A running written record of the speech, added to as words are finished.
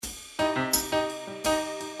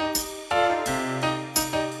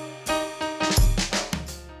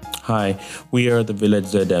Hi, we are the Village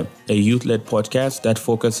Zedem, a youth-led podcast that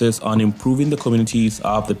focuses on improving the communities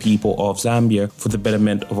of the people of Zambia for the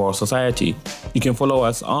betterment of our society. You can follow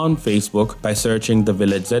us on Facebook by searching the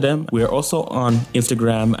Village Zedem. We are also on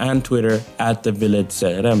Instagram and Twitter at the Village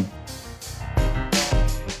Zedem.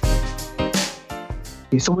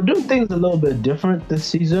 So we're doing things a little bit different this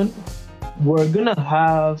season. We're gonna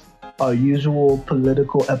have our usual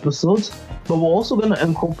political episodes, but we're also gonna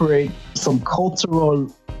incorporate some cultural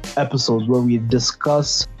episodes where we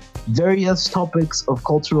discuss various topics of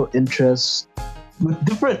cultural interest with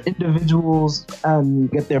different individuals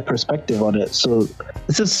and get their perspective on it. So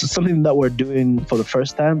this is something that we're doing for the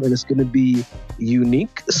first time, and it's going to be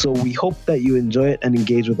unique. So we hope that you enjoy it and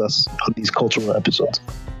engage with us on these cultural episodes.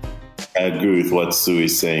 I agree with what Sue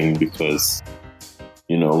is saying because,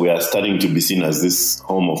 we are starting to be seen as this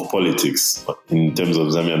home of politics in terms of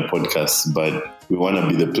Zambian podcasts, but we want to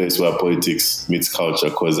be the place where politics meets culture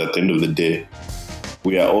because at the end of the day,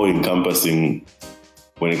 we are all encompassing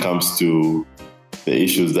when it comes to the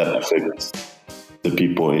issues that affect the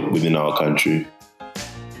people within our country.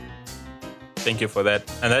 Thank you for that.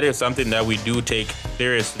 And that is something that we do take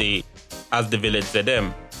seriously as the Village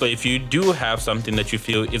Zedem. So if you do have something that you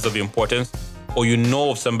feel is of importance, or you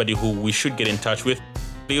know of somebody who we should get in touch with,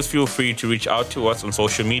 please feel free to reach out to us on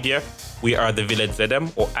social media. We are the Village Zedem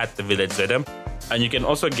or at the Village Zedem. And you can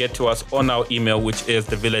also get to us on our email, which is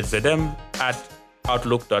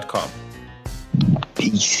thevillagezedem@outlook.com.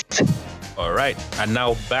 Peace. All right. And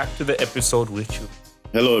now back to the episode with you.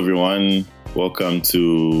 Hello, everyone. Welcome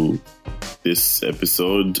to this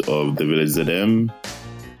episode of the Village Zedem.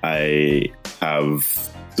 I have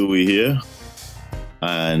Tui here,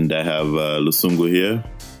 and I have Lusungu here,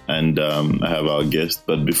 and I have our guest.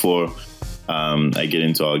 But before I get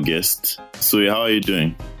into our guest, Sui, how are you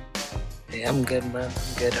doing? Hey, I'm good, man.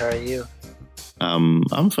 I'm good. How are you?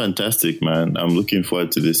 I'm fantastic, man. I'm looking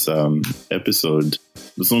forward to this episode.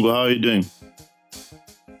 Lusungu, how are you doing?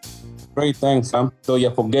 Great, thanks. So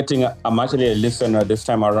you're forgetting I'm actually a listener this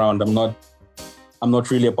time around. I'm not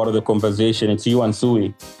really a part of the conversation. It's you and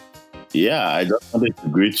Sui. Yeah, I just wanted to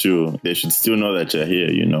greet you. They should still know that you're here,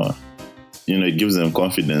 it gives them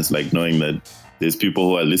confidence, like knowing that there's people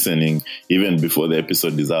who are listening even before the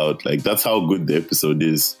episode is out. Like, that's how good the episode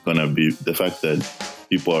is gonna be, the fact that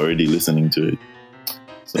people are already listening to it.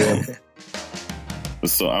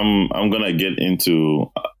 So I'm gonna get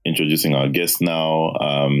into introducing our guest now.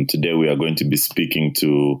 Today we are going to be speaking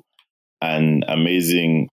to an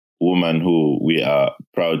amazing woman who we are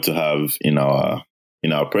proud to have in our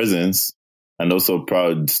presence, and also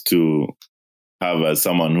proud to have as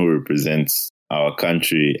someone who represents our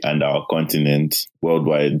country and our continent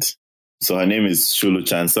worldwide. So her name is Chulu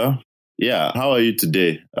Chansa. Yeah, how are you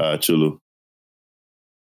today, Chulu?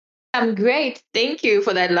 I'm great. Thank you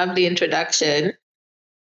for that lovely introduction.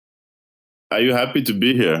 Are you happy to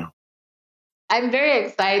be here? I'm very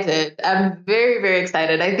excited. I'm very, very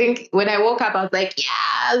excited. I think when I woke up, I was like,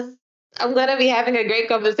 yes, I'm going to be having a great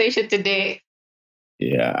conversation today.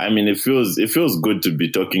 Yeah, I mean, it feels good to be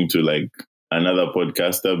talking to like another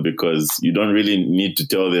podcaster because you don't really need to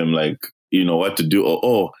tell them like, what to do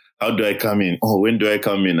or, how do I come in? Oh, when do I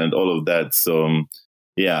come in? And all of that. So,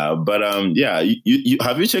 yeah, but you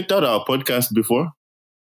have you checked out our podcast before?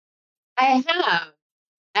 I have.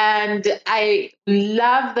 And I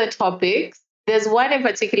love the topics. There's one in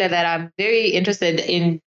particular that I'm very interested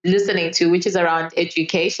in listening to, which is around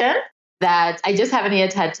education, that I just haven't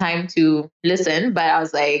yet had time to listen. But I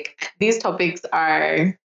was like, these topics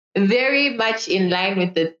are very much in line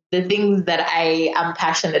with the things that I am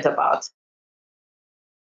passionate about.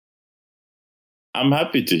 I'm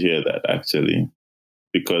happy to hear that, actually,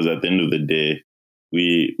 because at the end of the day,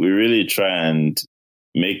 we really try and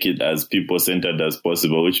make it as people-centered as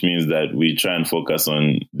possible, which means that we try and focus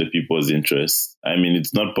on the people's interests. I mean,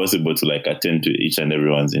 it's not possible to like attend to each and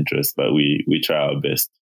everyone's interests, but we try our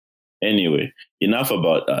best. Anyway, enough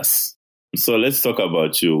about us. So let's talk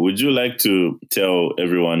about you. Would you like to tell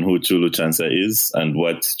everyone who Chulu Chansa is and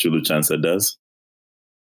what Chulu Chansa does?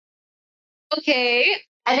 Okay,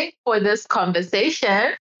 I think for this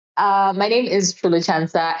conversation, my name is Chulu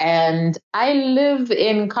Chansa and I live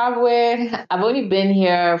in Kabwe. I've only been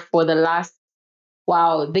here for the last,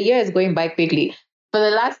 the year is going by quickly. For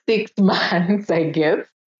the last 6 months, I guess.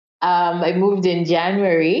 I moved in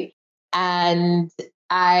January and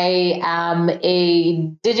I am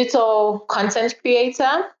a digital content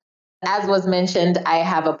creator. As was mentioned, I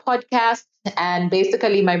have a podcast and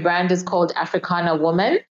basically my brand is called Africana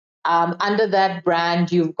Woman. Under that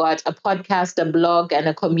brand, you've got a podcast, a blog, and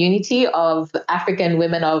a community of African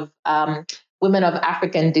women of women of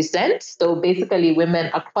African descent. So basically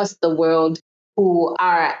women across the world who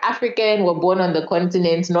are African, were born on the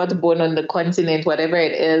continent, not born on the continent, whatever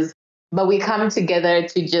it is. But we come together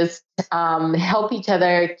to just help each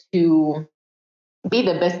other to be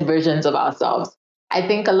the best versions of ourselves. I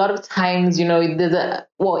think a lot of times, in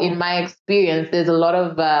my experience, there's a lot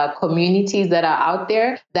of communities that are out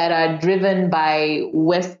there that are driven by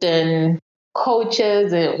Western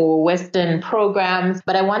coaches or Western programs.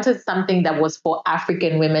 But I wanted something that was for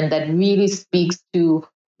African women that really speaks to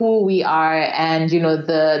who we are and,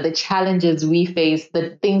 the challenges we face,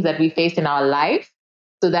 the things that we face in our life.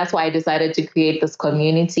 So that's why I decided to create this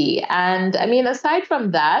community. And I mean, aside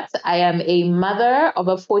from that, I am a mother of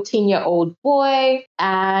a 14-year-old boy.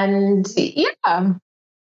 And yeah,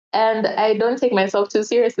 and I don't take myself too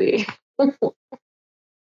seriously.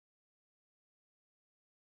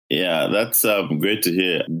 Yeah, that's great to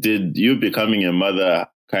hear. Did you becoming a mother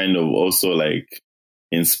kind of also like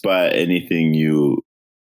inspire anything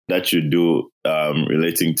that you do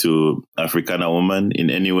relating to Africana women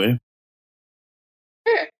in any way?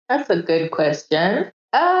 Sure. That's a good question.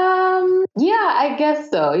 Yeah, I guess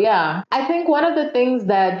so. Yeah. I think one of the things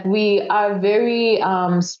that we are very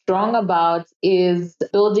strong about is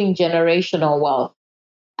building generational wealth.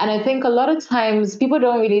 And I think a lot of times people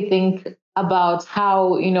don't really think about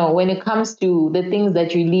how, when it comes to the things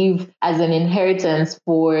that you leave as an inheritance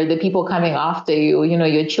for the people coming after you,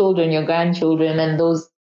 your children, your grandchildren, and those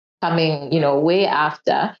coming, way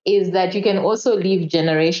after, is that you can also leave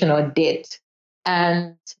generational debt.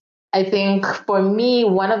 And I think for me,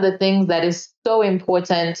 one of the things that is so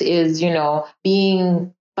important is,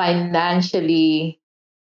 being financially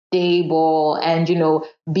stable and,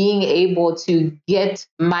 being able to get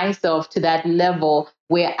myself to that level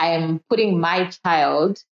where I am putting my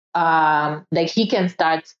child, like he can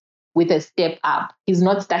start with a step up. He's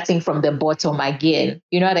not starting from the bottom again.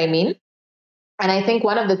 You know what I mean? And I think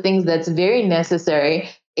one of the things that's very necessary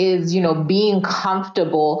is, being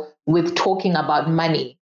comfortable with talking about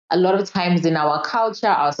money. A lot of times in our culture,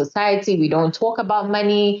 our society, we don't talk about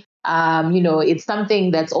money. It's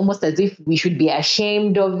something that's almost as if we should be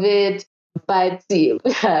ashamed of it. But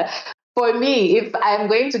for me, if I'm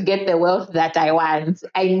going to get the wealth that I want,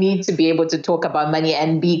 I need to be able to talk about money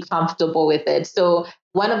and be comfortable with it. So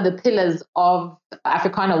one of the pillars of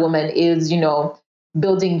Africana Woman is,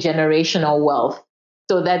 building generational wealth.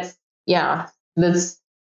 So that's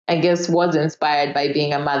I guess was inspired by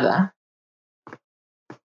being a mother.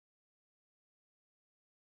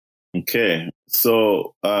 Okay.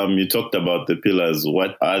 So you talked about the pillars.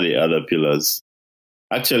 What are the other pillars?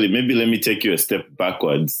 Actually, maybe let me take you a step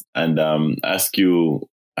backwards and ask you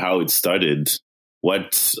how it started,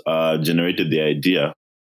 what generated the idea.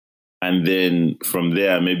 And then from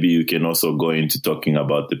there, maybe you can also go into talking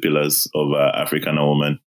about the pillars of Africana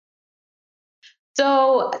Woman.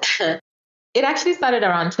 So it actually started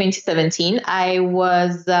around 2017. I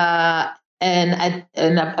was a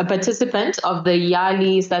participant of the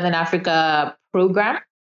Yali Southern Africa program.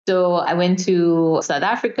 So I went to South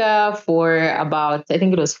Africa for about, I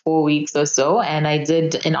think it was 4 weeks or so, and I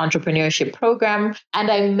did an entrepreneurship program, and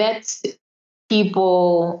I met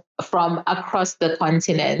people from across the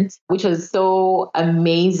continent, which was so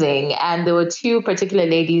amazing. And there were two particular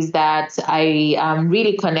ladies that I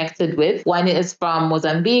really connected with. One is from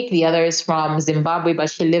Mozambique, the other is from Zimbabwe, but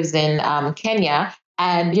she lives in Kenya.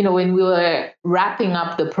 And, when we were wrapping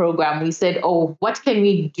up the program, we said, oh, what can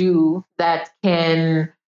we do that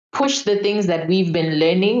can push the things that we've been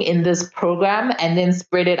learning in this program and then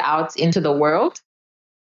spread it out into the world?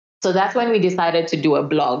 So that's when we decided to do a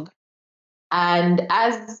blog. And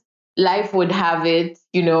as life would have it,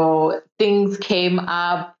 things came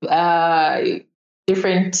up,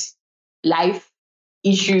 different life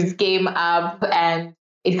issues came up, and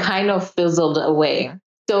it kind of fizzled away.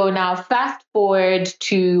 So now fast forward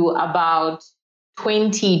to about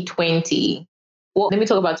 2020. Well, let me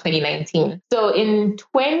talk about 2019. So in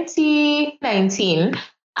 2019,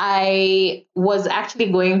 I was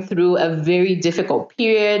actually going through a very difficult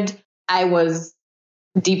period. I was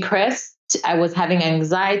depressed. I was having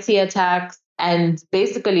anxiety attacks. And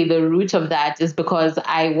basically the root of that is because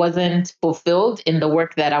I wasn't fulfilled in the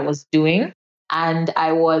work that I was doing. And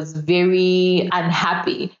I was very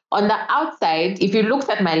unhappy. On the outside, if you looked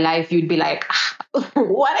at my life, you'd be like,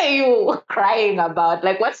 what are you crying about?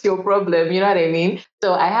 Like, what's your problem? You know what I mean?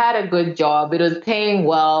 So I had a good job. It was paying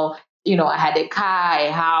well. I had a car,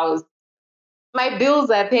 a house. My bills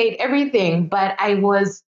are paid, everything. But I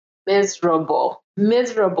was miserable.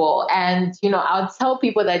 And, I'll tell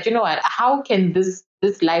people that, how can this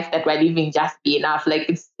this life that we're living just be enough? Like,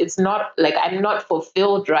 it's not like I'm not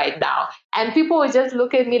fulfilled right now. And people would just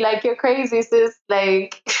look at me like, you're crazy, sis.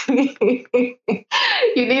 Like, you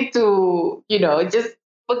need to, just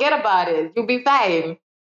forget about it. You'll be fine.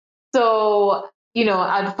 So,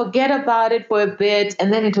 I'd forget about it for a bit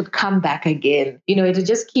and then it would come back again. It would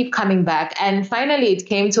just keep coming back. And finally, it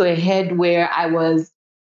came to a head where I was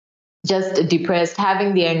just depressed,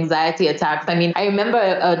 having the anxiety attacks. I mean, I remember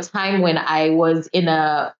a time when I was in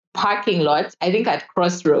a parking lot, I think at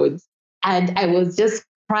Crossroads, and I was just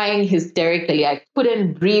crying hysterically. I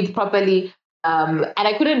couldn't breathe properly. And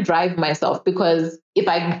I couldn't drive myself because if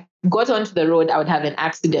I got onto the road, I would have an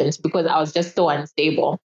accident because I was just so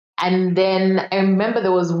unstable. And then I remember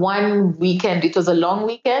there was one weekend, it was a long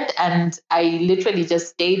weekend, and I literally just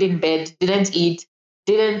stayed in bed, didn't eat,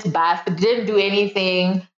 didn't bath, didn't do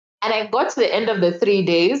anything. And I got to the end of the 3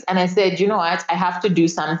 days and I said, you know what, I have to do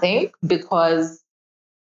something because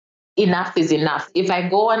enough is enough. If I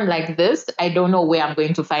go on like this, I don't know where I'm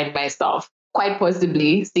going to find myself, quite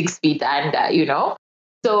possibly 6 feet under.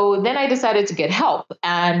 So then I decided to get help.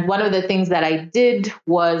 And one of the things that I did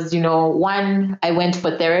was, one, I went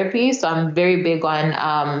for therapy. So I'm very big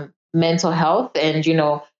on mental health and,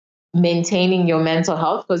 maintaining your mental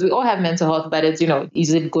health, because we all have mental health, but it's,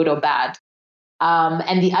 is it good or bad?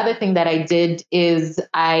 And the other thing that I did is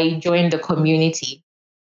I joined a community.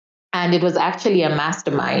 And it was actually a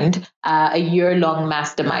mastermind, a year-long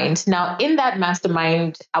mastermind. Now, in that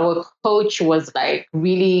mastermind, our coach was like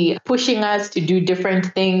really pushing us to do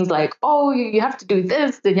different things like, oh, you have to do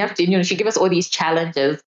this, then you have to, she gave us all these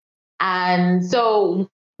challenges. And so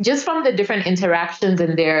just from the different interactions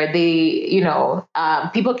in there,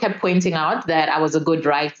 people kept pointing out that I was a good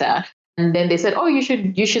writer. And then they said, oh, you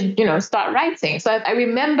should, start writing. So I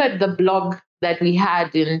remembered the blog that we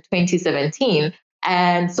had in 2017.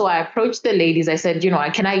 And so I approached the ladies. I said,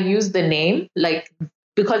 can I use the name? Like,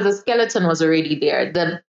 because the skeleton was already there.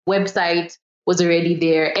 The website was already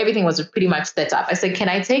there. Everything was pretty much set up. I said, can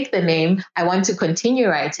I take the name? I want to continue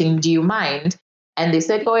writing. Do you mind? And they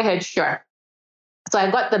said, go ahead, sure. So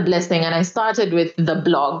I got the blessing and I started with the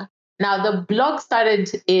blog. Now, the blog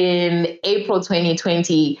started in April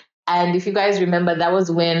 2020. And if you guys remember, that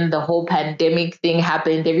was when the whole pandemic thing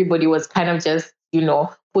happened. Everybody was kind of just,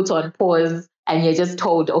 put on pause. And you're just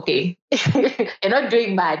told, okay, you're not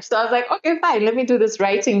doing much. So I was like, okay, fine, let me do this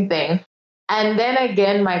writing thing. And then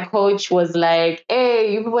again, my coach was like,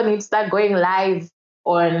 hey, you people need to start going live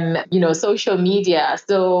on, social media.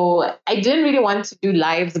 So I didn't really want to do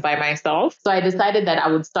lives by myself. So I decided that I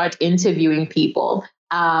would start interviewing people,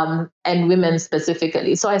 and women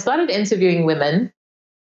specifically. So I started interviewing women.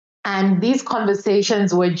 And these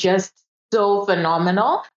conversations were just so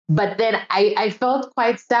phenomenal. But then I felt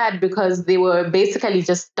quite sad because they were basically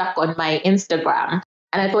just stuck on my Instagram.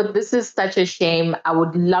 And I thought, this is such a shame. I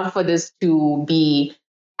would love for this to be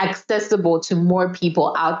accessible to more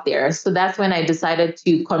people out there. So that's when I decided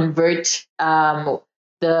to convert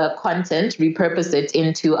the content, repurpose it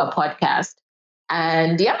into a podcast.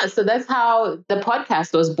 And so that's how the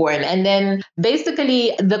podcast was born. And then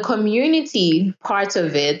basically the community part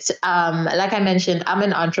of it, like I mentioned, I'm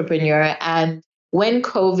an entrepreneur. And when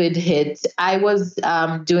COVID hit, I was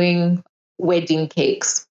doing wedding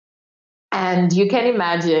cakes. And you can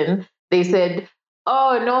imagine, they said,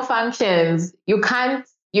 oh, no functions. You can't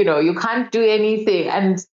do anything.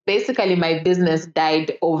 And basically my business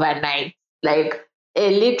died overnight, like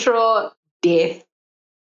a literal death.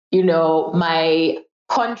 My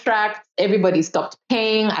contract, everybody stopped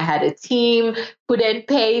paying. I had a team, couldn't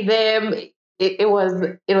pay them. It was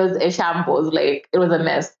a shambles, like it was a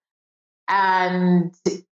mess. And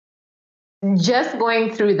just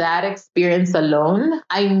going through that experience alone,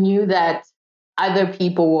 I knew that other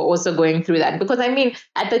people were also going through that. Because I mean,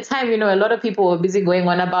 at the time, a lot of people were busy going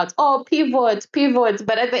on about, oh, pivot.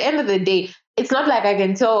 But at the end of the day, it's not like I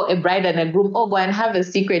can tell a bride and a groom, oh, go and have a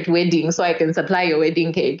secret wedding so I can supply your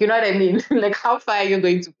wedding cake. You know what I mean? Like, how far are you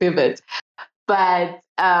going to pivot? But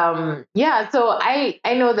so I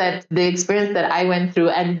know that the experience that I went through,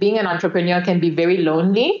 and being an entrepreneur can be very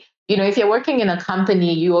lonely. If you're working in a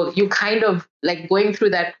company, you kind of like going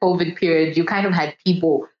through that COVID period, you kind of had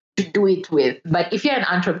people to do it with. But if you're an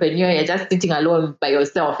entrepreneur, you're just sitting alone by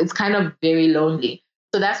yourself. It's kind of very lonely.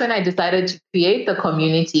 So that's when I decided to create the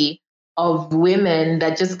community of women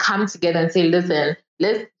that just come together and say, listen,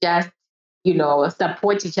 let's just,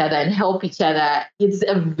 support each other and help each other. It's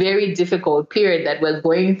a very difficult period that we're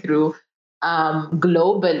going through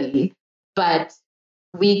globally, but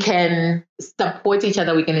we can support each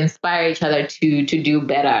other. We can inspire each other to do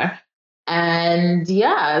better. And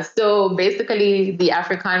so basically the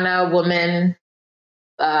Africana woman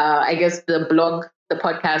I guess the blog, the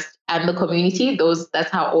podcast, and the community.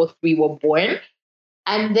 That's how all three were born.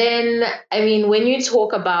 And then, I mean, when you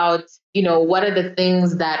talk about, what are the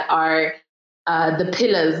things that are the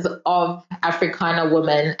pillars of Africana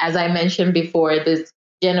women, as I mentioned before, this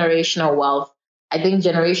generational wealth. I think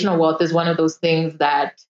generational wealth is one of those things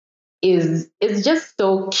that is just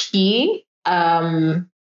so key. Okay,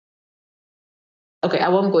 I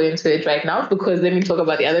won't go into it right now because let me talk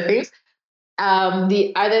about the other things.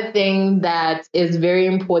 The other thing that is very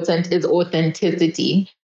important is authenticity.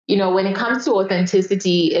 When it comes to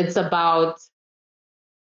authenticity, it's about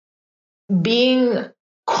being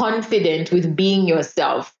confident with being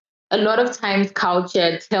yourself. A lot of times,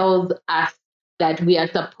 culture tells us that we are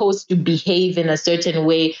supposed to behave in a certain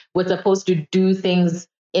way. We're supposed to do things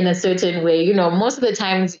in a certain way. Most of the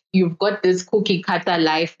times you've got this cookie cutter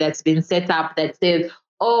life that's been set up that says,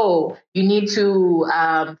 oh, you need to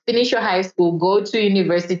finish your high school, go to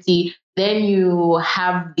university, then you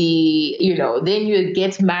have then you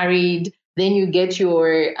get married, then you get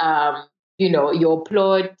your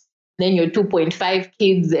plot, then your 2.5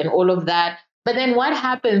 kids and all of that. But then what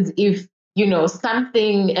happens if, a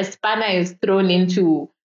spanner is thrown into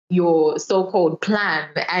your so-called plan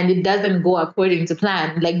and it doesn't go according to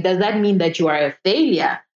plan? Like, does that mean that you are a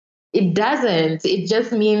failure? It doesn't. It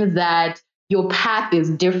just means that your path is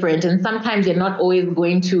different. And sometimes you're not always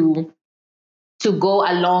going to go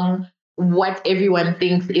along what everyone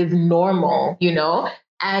thinks is normal,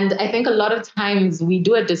 And I think a lot of times we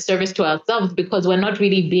do a disservice to ourselves because we're not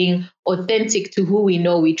really being authentic to who we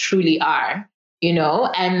know we truly are,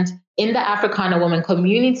 And in the Africana woman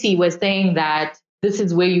community, we're saying that this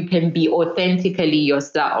is where you can be authentically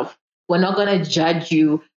yourself. We're not going to judge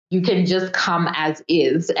you. You can just come as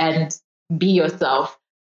is and be yourself.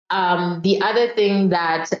 The other thing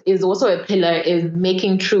that is also a pillar is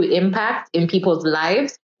making true impact in people's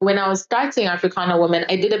lives. When I was starting Africana Women,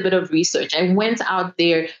 I did a bit of research. I went out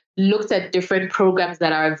there, looked at different programs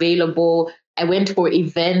that are available. I went for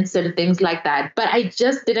events and things like that, but I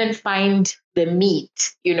just didn't find the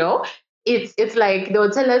meat, It's like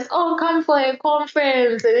they'll tell us, oh, come for a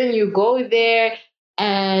conference. And then you go there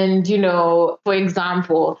and, for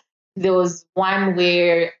example, there was one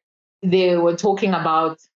where they were talking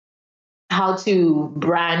about how to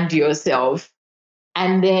brand yourself.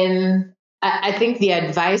 And then I think the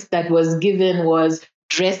advice that was given was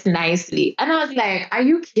dress nicely. And I was like, are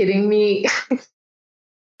you kidding me?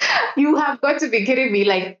 You have got to be kidding me.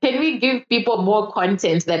 Like, can we give people more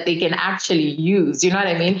content that they can actually use? You know what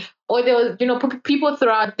I mean? Or there was, people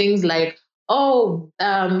throw out things like, oh,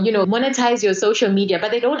 monetize your social media,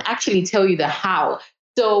 but they don't actually tell you the how.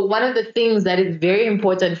 So one of the things that is very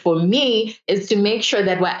important for me is to make sure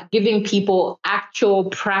that we're giving people actual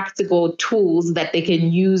practical tools that they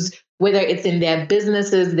can use, whether it's in their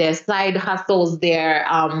businesses, their side hustles,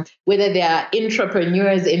 whether they are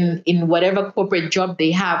entrepreneurs in whatever corporate job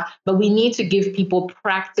they have. But we need to give people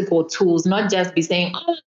practical tools, not just be saying,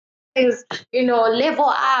 oh, level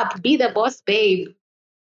up, be the boss babe.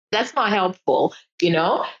 That's not helpful,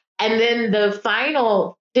 And then the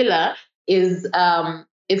final pillar is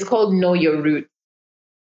it's called know your roots,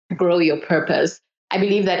 grow your purpose. I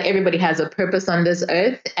believe that everybody has a purpose on this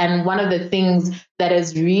earth. And one of the things that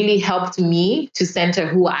has really helped me to center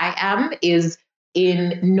who I am is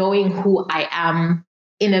in knowing who I am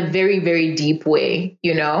in a very, very deep way,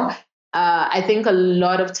 I think a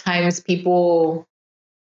lot of times people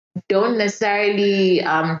don't necessarily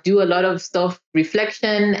do a lot of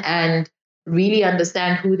self-reflection and really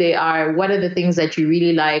understand who they are. What are the things that you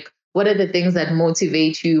really like? What are the things that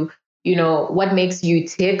motivate you? What makes you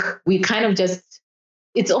tick? We kind of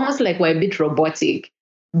it's almost like we're a bit robotic.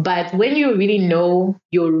 But when you really know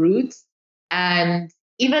your roots and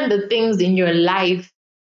even the things in your life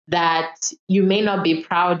that you may not be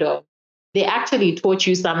proud of, they actually taught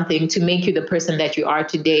you something to make you the person that you are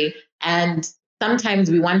today. And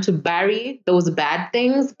sometimes we want to bury those bad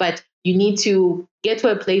things, but you need to get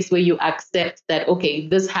to a place where you accept that, okay,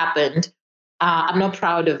 this happened. I'm not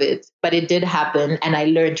proud of it, but it did happen and I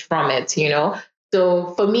learned from it,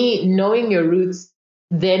 So for me, knowing your roots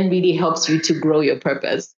then really helps you to grow your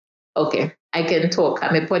purpose. Okay, I can talk.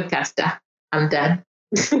 I'm a podcaster. I'm done.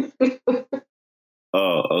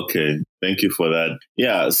 Oh, okay. Thank you for that.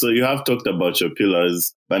 Yeah, so you have talked about your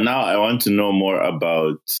pillars, but now I want to know more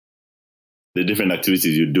about the different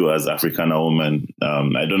activities you do as Africana woman.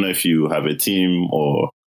 I don't know if you have a team or,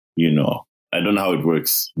 I don't know how it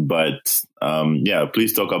works, but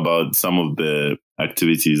please talk about some of the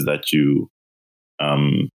activities that you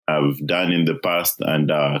have done in the past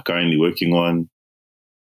and are currently working on.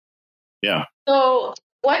 Yeah. So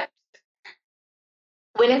what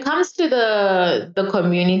when it comes to the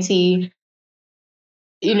community,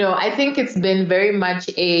 I think it's been very much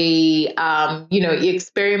a, you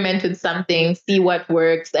experiment with something, see what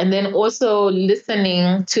works, and then also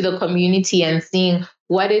listening to the community and seeing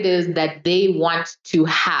what it is that they want to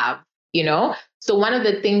have. So one of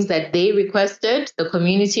the things that the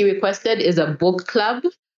community requested, is a book club.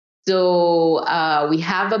 So we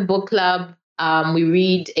have a book club. We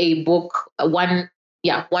read a book, one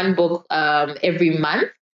book every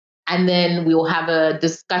month, and then we will have a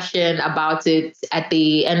discussion about it at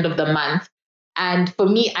the end of the month. And for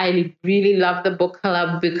me, I really love the book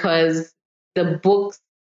club because the books,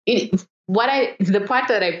 the part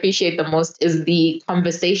that I appreciate the most is the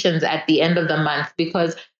conversations at the end of the month,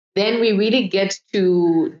 because then we really get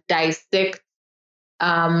to dissect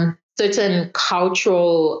certain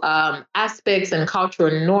cultural aspects and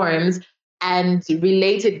cultural norms and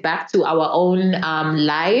relate it back to our own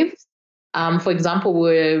lives. For example,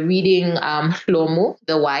 we're reading Hlomu,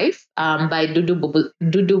 The Wife, by Dudu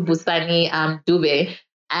Busani Dube.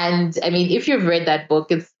 And I mean, if you've read that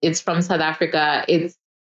book, it's from South Africa. It's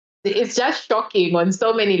just shocking on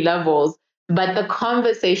so many levels. But the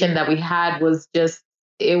conversation that we had was just,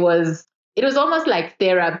 it was almost like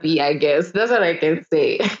therapy, I guess. That's what I can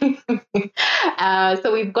say.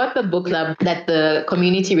 So we've got the book club that the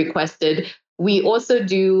community requested. We also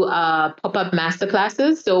do pop-up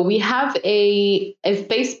masterclasses. So we have a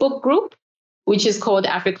Facebook group, which is called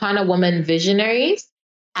Africana Women Visionaries.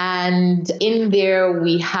 And in there,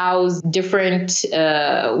 we house we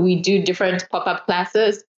do different pop-up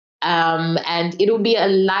classes. And it'll be a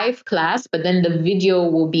live class, but then the video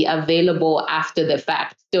will be available after the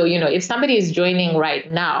fact. So, if somebody is joining right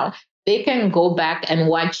now, they can go back and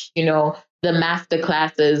watch, the master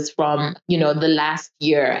classes from, the last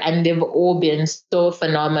year, and they've all been so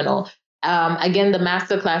phenomenal. Again, the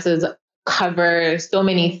master classes cover so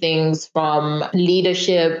many things, from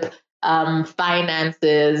leadership,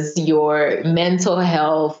 finances, your mental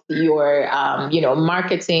health, your,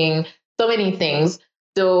 marketing, so many things.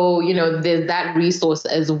 So, there's that resource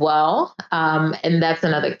as well. And that's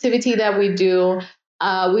another activity that we do.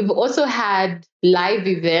 We've also had live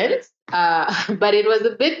events, but it was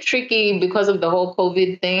a bit tricky because of the whole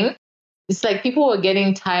COVID thing. It's like people were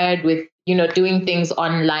getting tired with, doing things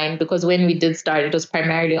online, because when we did start, it was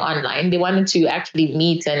primarily online. They wanted to actually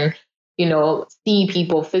meet and, see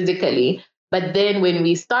people physically. But then when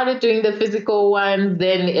we started doing the physical ones,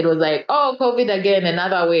 then it was like, oh, COVID again,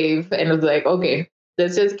 another wave. And it was like, okay,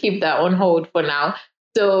 let's just keep that on hold for now.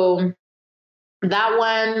 So that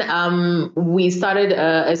one, we started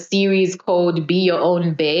a series called Be Your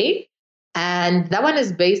Own Bae. And that one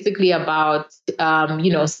is basically about,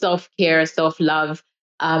 self-care, self-love,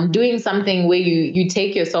 doing something where you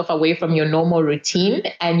take yourself away from your normal routine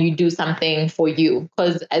and you do something for you.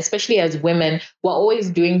 Because especially as women, we're always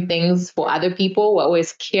doing things for other people. We're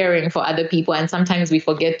always caring for other people. And sometimes we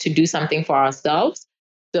forget to do something for ourselves.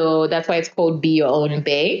 So that's why it's called Be Your Own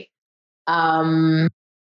Bae.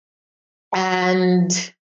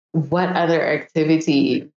 And what other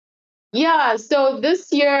activity? Yeah, so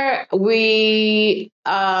this year we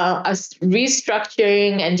are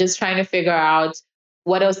restructuring and just trying to figure out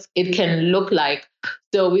what else it can look like.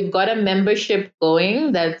 So we've got a membership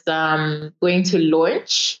going that's going to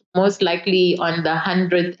launch most likely on the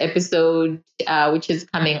 100th episode, which is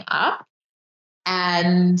coming up.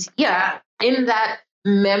 And yeah, in that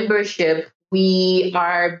membership, we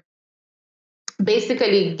are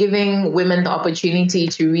basically giving women the opportunity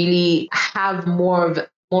to really have more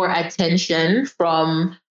attention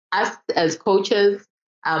from us as coaches.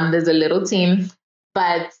 There's a little team,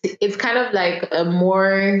 but it's kind of like a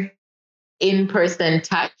more in-person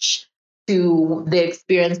touch to the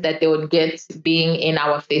experience that they would get being in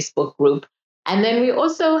our Facebook group. And then we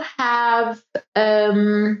also have,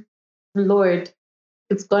 Lord,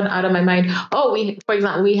 it's gone out of my mind. Oh, for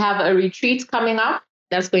example, we have a retreat coming up.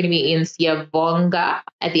 That's going to be in Siyavonga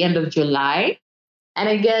at the end of July. And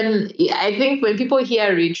again, I think when people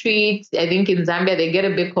hear retreat, I think in Zambia, they get a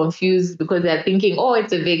bit confused because they're thinking, oh,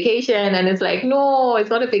 it's a vacation. And it's like, no, it's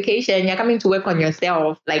not a vacation. You're coming to work on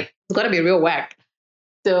yourself. Like, it's going to be real work.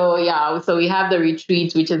 So, yeah, so we have the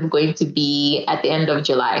retreat, which is going to be at the end of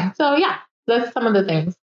July. So, yeah, that's some of the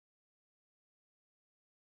things.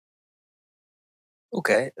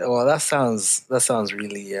 Okay, well, that sounds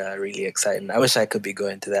really really exciting. I wish I could be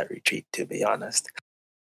going to that retreat, to be honest.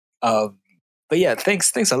 But yeah,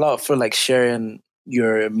 thanks a lot for like sharing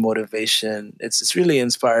your motivation. It's really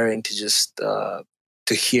inspiring to just to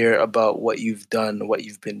hear about what you've done, what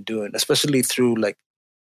you've been doing, especially through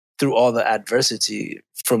all the adversity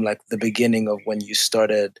from like the beginning of when you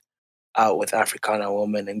started out with Africana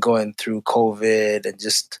Woman and going through COVID and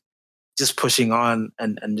just pushing on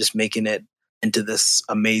and just making it into this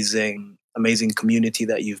amazing community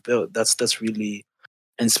that you've built. That's really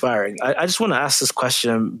inspiring. I just want to ask this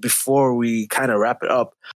question before we kind of wrap it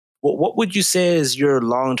up. What would you say is your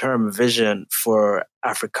long-term vision for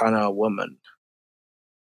Africana Woman?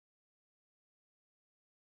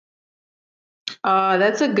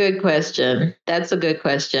 That's a good question.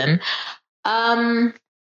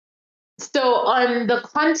 So on the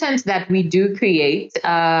content that we do create,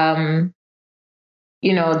 the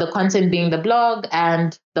content being the blog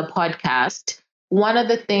and the podcast, one of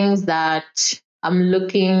the things that I'm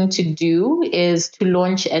looking to do is to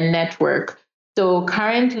launch a network. So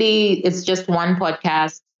currently it's just one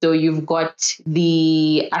podcast. So you've got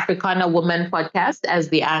the Africana Woman podcast as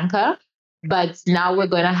the anchor, but now we're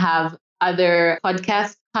going to have other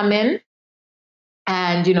podcasts come in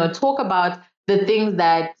and, talk about the things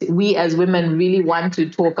that we as women really want to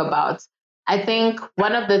talk about. I think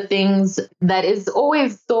one of the things that is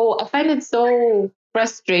always I find it so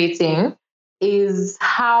frustrating is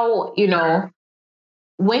how,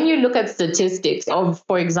 when you look at statistics of,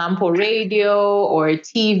 for example, radio or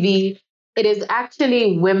TV, it is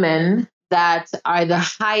actually women that are the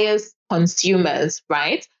highest consumers,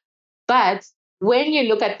 right? But when you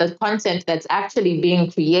look at the content that's actually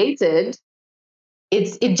being created,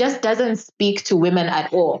 it just doesn't speak to women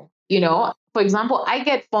at all. For example, I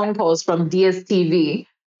get phone calls from DSTV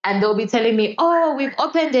and they'll be telling me, oh, we've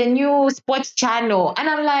opened a new sports channel. And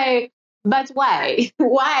I'm like, but why?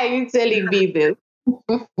 Why are you telling me this?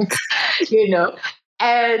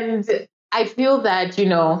 And I feel that,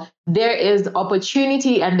 there is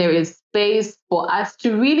opportunity and there is space for us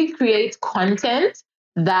to really create content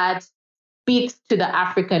that speaks to the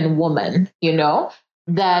African woman,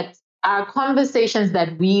 that are conversations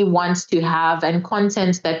that we want to have and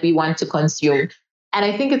content that we want to consume. And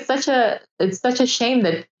I think it's such a shame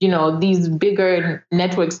that, these bigger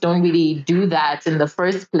networks don't really do that in the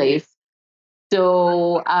first place.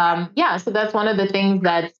 So, so that's one of the things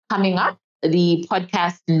that's coming up, the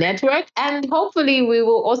podcast network. And hopefully we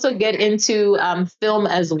will also get into film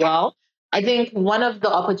as well. I think one of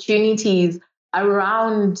the opportunities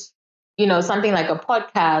around, something like a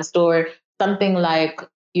podcast or something like,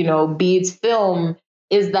 be it film,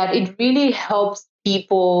 is that it really helps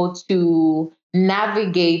people to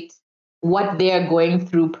navigate what they're going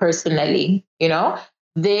through personally.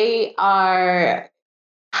 They are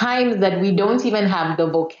times that we don't even have the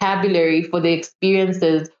vocabulary for the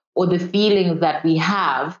experiences or the feelings that we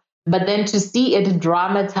have. But then to see it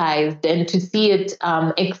dramatized and to see it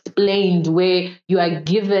explained, where you are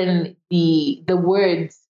given the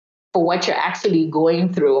words for what you're actually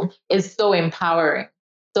going through, is so empowering.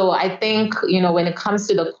 So I think, when it comes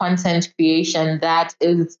to the content creation, that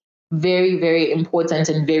is very, very important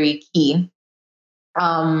and very key.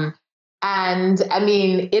 And I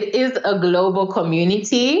mean, it is a global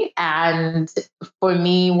community. And for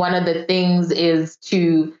me, one of the things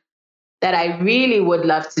that I really would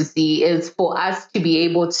love to see is for us to be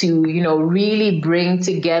able to, really bring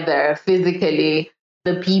together physically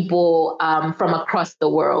the people from across the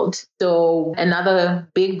world. So another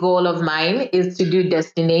big goal of mine is to do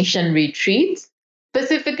destination retreats,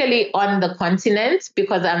 specifically on the continent,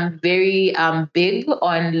 because I'm very big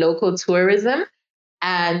on local tourism.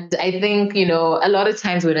 And I think, a lot of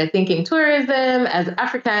times when we're thinking tourism as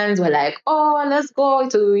Africans, we're like, oh, let's go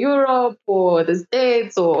to Europe or the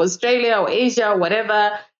States or Australia or Asia,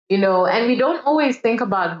 whatever, and we don't always think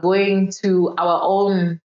about going to our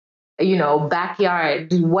own,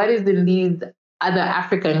 backyard. What is in these other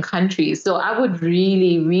African countries? So I would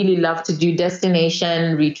really, really love to do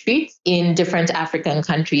destination retreats in different African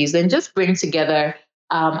countries and just bring together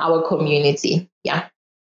our community. Yeah.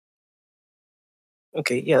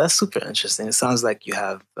 Okay, yeah, that's super interesting. It sounds like you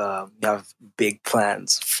have big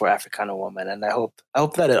plans for Africana Woman, and I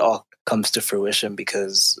hope that it all comes to fruition,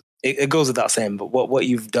 because it goes without saying. But what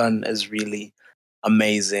you've done is really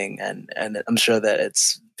amazing, and I'm sure that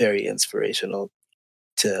it's very inspirational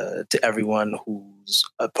to everyone who's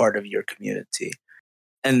a part of your community.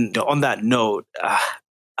 And on that note,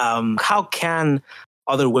 how can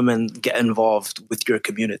other women get involved with your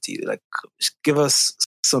community? Like, just give us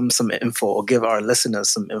some info, or give our listeners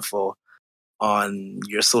some info on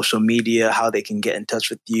your social media, how they can get in touch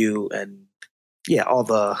with you, and all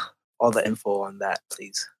the info on that,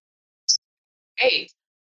 please. Great.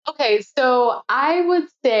 Okay, so I would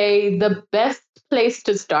say the best place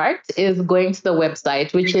to start is going to the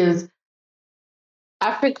website, which is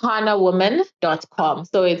africanawoman.com.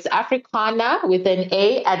 So it's Africana with an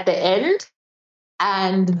A at the end,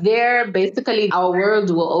 And there, basically, our world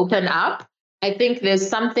will open up. I think there's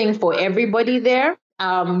something for everybody there.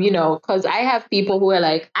 Because I have people who are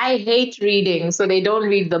like, I hate reading, so they don't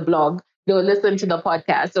read the blog. They'll listen to the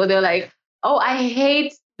podcast. So they're like, oh, I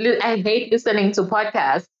hate listening to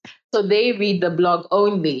podcasts. So they read the blog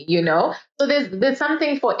only. So there's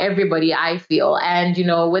something for everybody, I feel. And,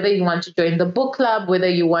 whether you want to join the book club, whether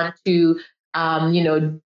you want to,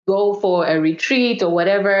 go for a retreat or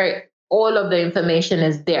whatever, all of the information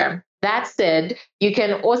is there. That said, you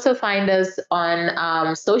can also find us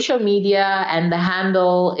on social media, and the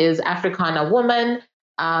handle is Africana Woman.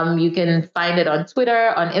 You can find it on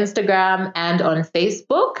Twitter, on Instagram, and on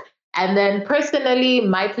Facebook. And then personally,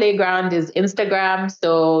 my playground is Instagram,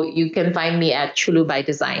 so you can find me at Chulu by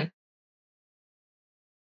Design.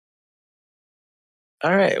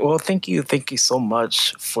 All right. Well, thank you so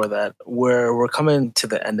much for that. We're coming to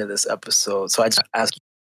the end of this episode, so I just ask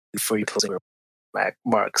you for your closing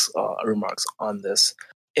remarks on this.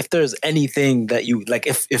 If there's anything that you like,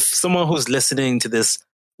 if someone who's listening to this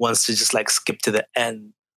wants to just like skip to the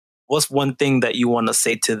end, what's one thing that you want to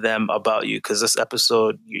say to them about you? Because this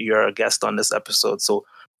episode, you're a guest on this episode. So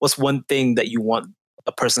what's one thing that you want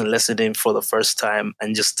a person listening for the first time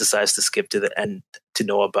and just decides to skip to the end to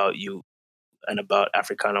know about you and about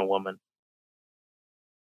Africana Woman?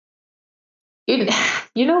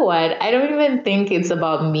 You know what? I don't even think it's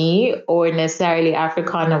about me or necessarily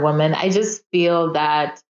Africana Woman. I just feel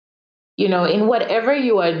that, in whatever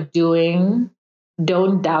you are doing,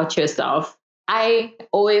 don't doubt yourself. I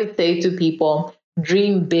always say to people,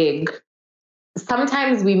 dream big.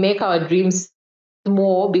 Sometimes we make our dreams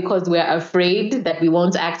small because we're afraid that we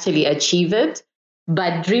won't actually achieve it.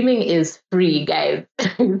 But dreaming is free, guys.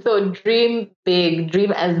 So dream big,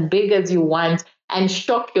 dream as big as you want, and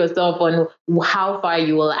shock yourself on how far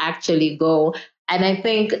you will actually go. And I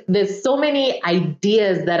think there's so many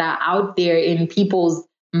ideas that are out there in people's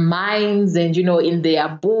minds and, in their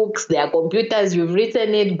books, their computers. You've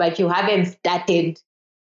written it, but you haven't started.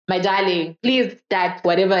 My darling, please start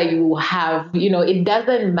whatever you have. It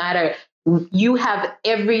doesn't matter. You have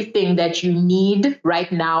everything that you need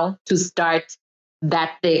right now to start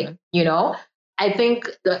that thing. I think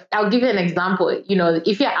I'll give you an example.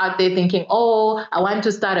 If you're out there thinking, oh, I want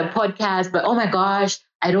to start a podcast, but oh my gosh,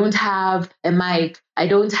 I don't have a mic. I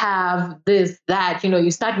don't have this, that,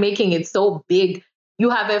 you start making it so big. You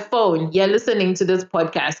have a phone. You're listening to this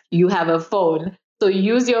podcast. You have a phone. So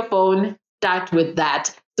use your phone, start with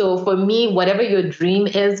that. So for me, whatever your dream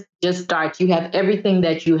is, just start. You have everything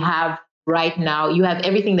that you have right now. You have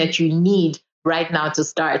everything that you need right now to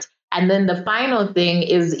start. And then the final thing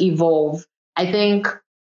is evolve. I think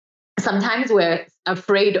sometimes we're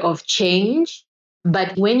afraid of change,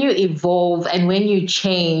 but when you evolve and when you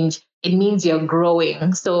change, it means you're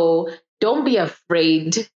growing. So don't be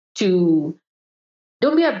afraid to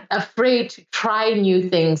try new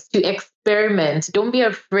things, to experiment. Don't be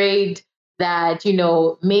afraid that,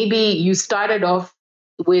 maybe you started off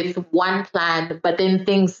with one plan, but then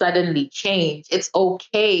things suddenly change. It's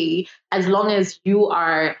okay as long as you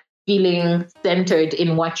are feeling centered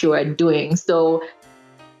in what you are doing. So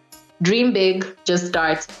dream big, just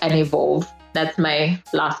start and evolve. That's my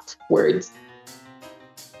last words.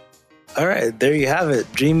 All right, there you have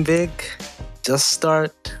it. Dream big, just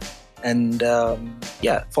start, and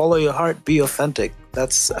follow your heart, be authentic. I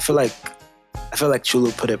feel like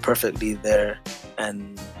Chulu put it perfectly there.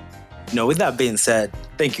 And with that being said,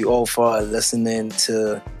 thank you all for listening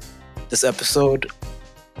to this episode.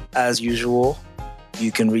 As usual,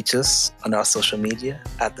 you can reach us on our social media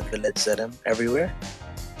at The Village ZM everywhere.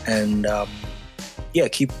 And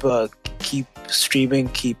keep streaming,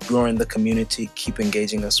 keep growing the community, keep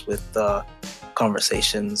engaging us with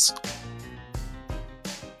conversations.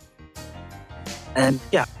 And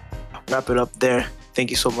wrap it up there. Thank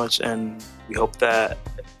you so much, and we hope that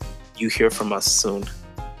you hear from us soon.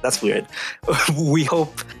 That's weird. We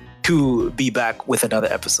hope to be back with another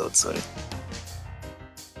episode soon.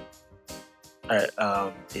 All right.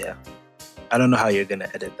 I don't know how you're gonna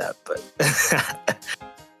edit that, but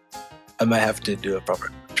I might have to do a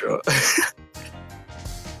proper intro.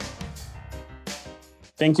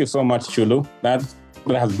 Thank you so much, Chulu. That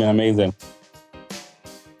has been amazing.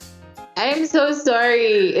 I'm so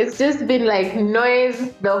sorry. It's just been like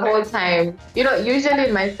noise the whole time.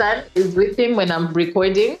 Usually my son is with him when I'm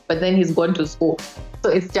recording, but then he's gone to school.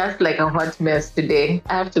 So it's just like a hot mess today.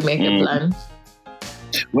 I have to make a plan.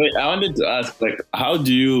 Wait, I wanted to ask, how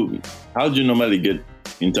do you normally get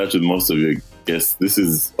in touch with most of your guests? This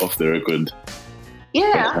is off the record.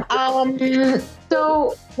 Yeah.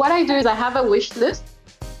 So what I do is I have a wish list.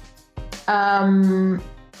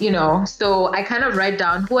 So I kind of write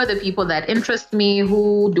down who are the people that interest me,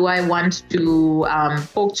 who do I want to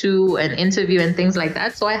talk to and interview and things like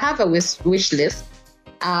that. So I have a wish list.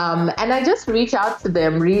 And I just reach out to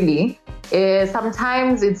them, really.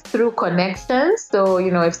 Sometimes it's through connections. So,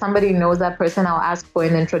 if somebody knows that person, I'll ask for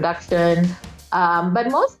an introduction. But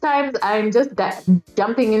most times I'm just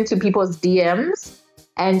jumping into people's DMs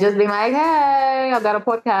and just being like, hey, I've got a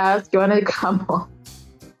podcast. Do you want to come on?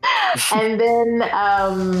 And then,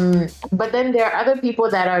 but then there are other people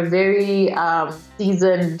that are very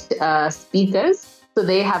seasoned speakers. So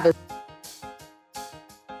they have a...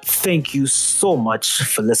 Thank you so much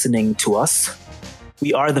for listening to us.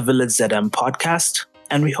 We are the Village ZM podcast,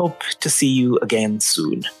 and we hope to see you again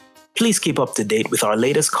soon. Please keep up to date with our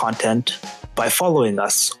latest content by following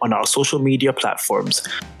us on our social media platforms,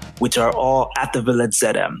 which are all at the Village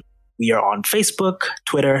ZM. We are on Facebook,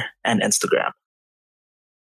 Twitter, and Instagram.